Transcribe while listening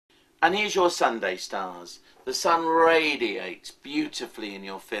And here's your Sunday stars. The sun radiates beautifully in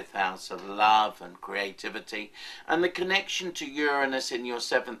your fifth house of love and creativity, and the connection to Uranus in your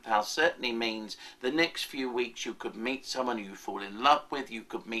seventh house certainly means the next few weeks you could meet someone who you fall in love with, you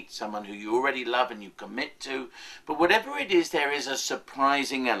could meet someone who you already love and you commit to, but whatever it is, there is a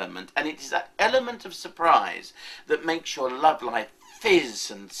surprising element, and it is that element of surprise that makes your love life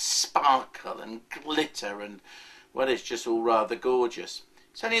fizz and sparkle and glitter and, well, it's just all rather gorgeous.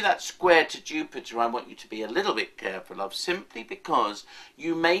 It's only that square to Jupiter I want you to be a little bit careful of, simply because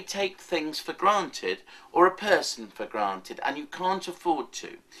you may take things for granted or a person for granted, and you can't afford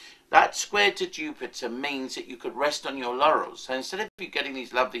to. That square to Jupiter means that you could rest on your laurels. So instead of you getting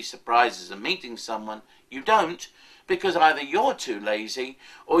these lovely surprises and meeting someone, you don't, because either you're too lazy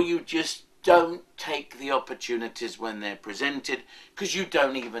or you just don't take the opportunities when they're presented because you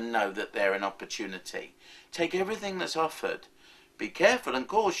don't even know that they're an opportunity. Take everything that's offered. Be careful and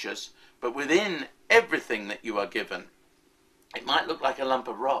cautious, but within everything that you are given, it might look like a lump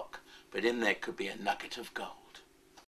of rock, but in there could be a nugget of gold.